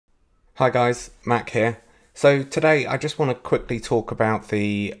Hi guys, Mac here. So today I just want to quickly talk about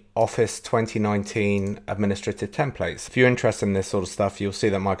the Office 2019 administrative templates. If you're interested in this sort of stuff, you'll see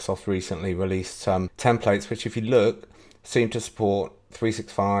that Microsoft recently released some templates which, if you look, seem to support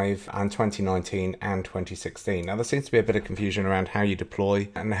 365 and 2019 and 2016. Now there seems to be a bit of confusion around how you deploy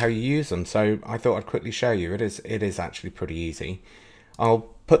and how you use them, so I thought I'd quickly show you. It is actually pretty easy. I'll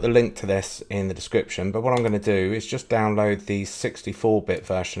put the link to this in the description, but what I'm going to do is just download the 64-bit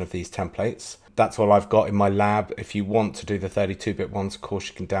version of these templates. That's all I've got in my lab. If you want to do the 32-bit ones, of course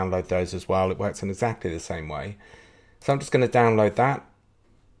you can download those as well. It works in exactly the same way. So I'm just going to download that.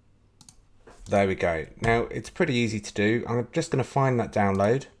 There we go. Now it's pretty easy to do. I'm just going to find that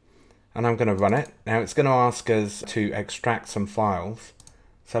download and I'm going to run it. Now it's going to ask us to extract some files.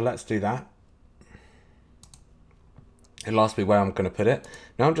 So let's do that. It'll ask me where I'm going to put it.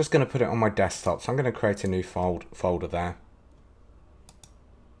 Now I'm just going to put it on my desktop. So I'm going to create a new folder there.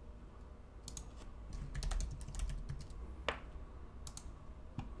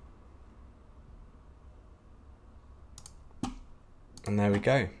 And there we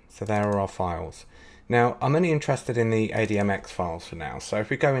go. So there are our files. Now I'm only interested in the ADMX files for now. So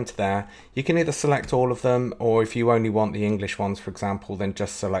if we go into there, you can either select all of them, or if you only want the English ones, for example, then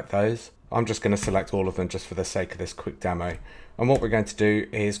just select those. I'm just going to select all of them just for the sake of this quick demo. And what we're going to do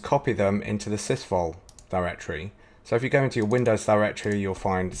is copy them into the sysvol directory. So if you go into your Windows directory, you'll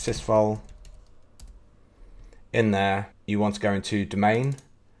find sysvol. In there, you want to go into domain,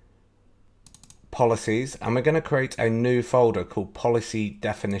 policies, and we're going to create a new folder called policy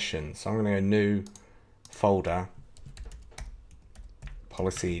definitions. So I'm going to go new folder,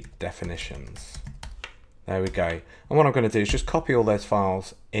 policy definitions. There we go. And what I'm going to do is just copy all those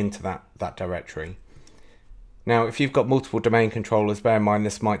files into that directory. Now, if you've got multiple domain controllers, bear in mind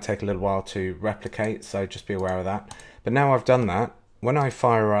this might take a little while to replicate, so just be aware of that. But now I've done that, when I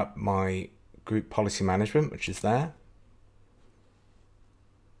fire up my group policy management, which is there,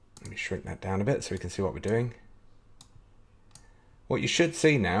 let me shrink that down a bit so we can see what we're doing. What you should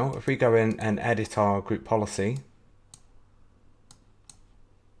see now, if we go in and edit our group policy,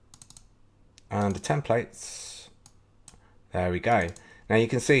 and the templates, there we go. Now you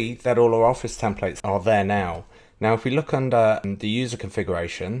can see that all our Office templates are there now. Now if we look under the user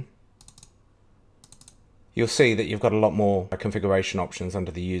configuration, you'll see that you've got a lot more configuration options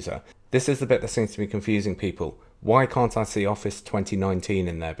under the user. This is the bit that seems to be confusing people. Why can't I see Office 2019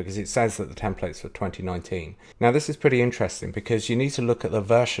 in there? Because it says that the templates are 2019. Now this is pretty interesting because you need to look at the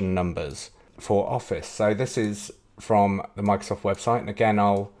version numbers for Office. So this is from the Microsoft website, and again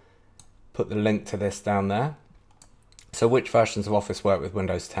I'll put the link to this down there. So which versions of Office work with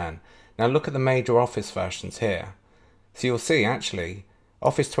Windows 10? Now look at the major Office versions here. So you'll see actually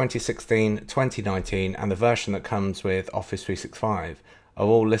Office 2016, 2019 and the version that comes with Office 365 are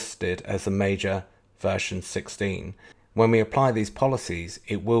all listed as the major version 16. When we apply these policies,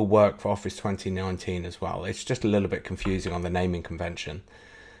 it will work for Office 2019 as well. It's just a little bit confusing on the naming convention.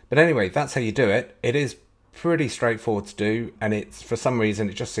 But anyway, that's how you do it. It is pretty straightforward to do, and it's, for some reason,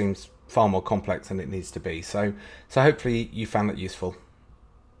 it just seems far more complex than it needs to be. So hopefully you found that useful.